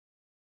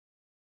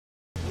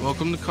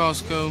Welcome to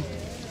Costco.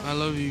 I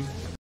love you.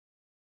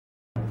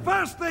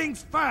 First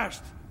things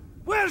first.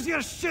 Where's your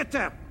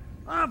shitter?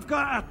 I've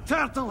got a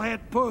turtle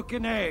head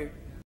poking out.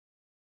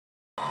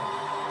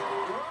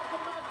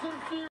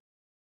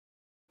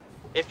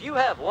 If you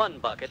have one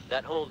bucket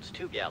that holds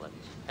 2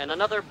 gallons and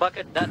another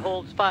bucket that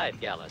holds 5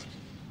 gallons,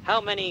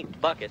 how many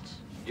buckets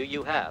do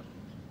you have?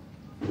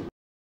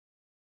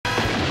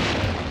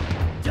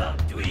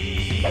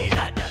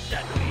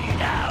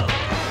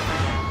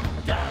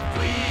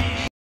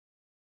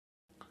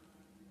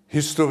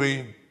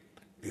 History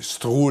is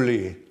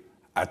truly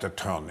at a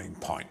turning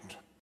point.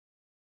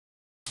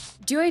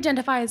 Do you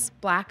identify as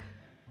black?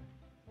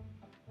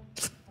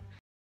 I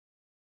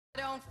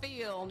don't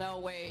feel no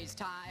ways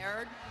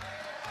tired.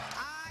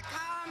 I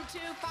come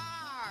too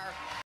far.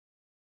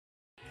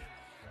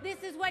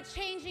 This is what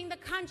changing the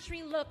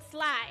country looks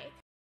like.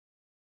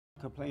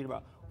 Complain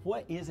about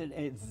what is it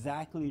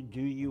exactly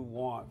do you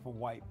want from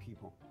white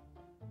people?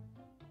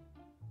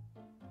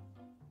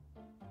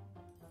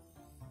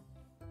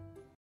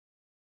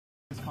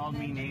 Called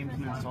me names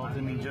and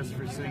insulted me just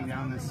for sitting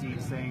down in the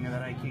seat saying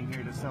that I came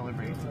here to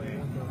celebrate today.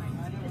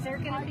 Is there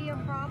going to be a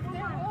problem?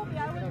 There will be.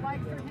 I would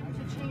like for him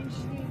to change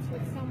seats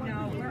with someone.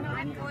 No,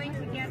 I'm going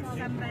to get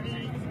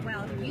somebody.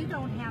 Well, you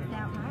don't have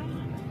that right.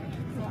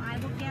 So I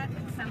will get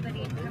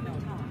somebody to come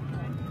and talk.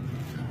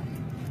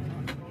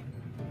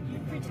 You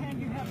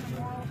pretend you have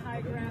the moral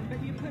high ground,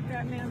 but you put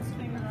that man's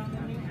finger on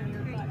the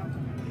nuclear button.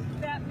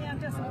 That man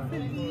doesn't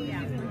believe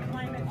in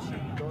climate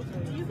change.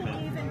 Do you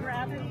believe in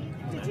gravity?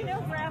 Did you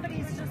know gravity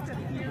is just a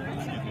theory?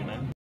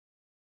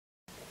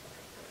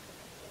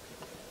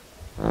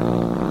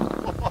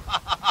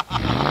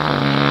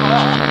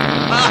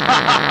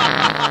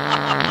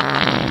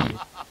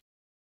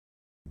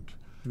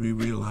 We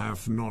will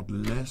have not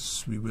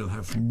less, we will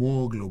have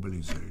more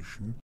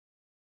globalization.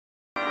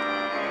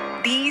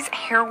 These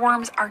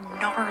hairworms are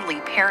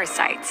gnarly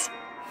parasites.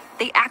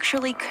 They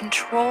actually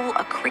control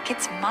a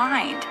cricket's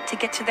mind to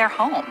get to their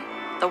home,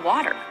 the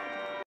water.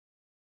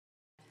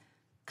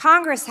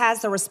 Congress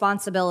has the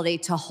responsibility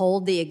to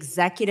hold the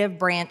executive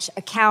branch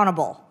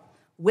accountable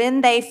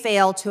when they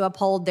fail to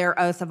uphold their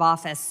oath of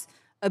office,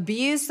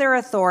 abuse their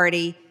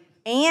authority,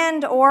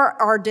 and/or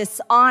are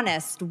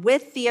dishonest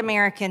with the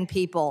American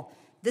people.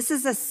 This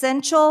is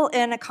essential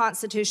in a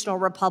constitutional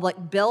republic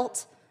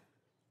built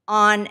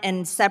on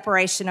and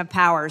separation of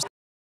powers.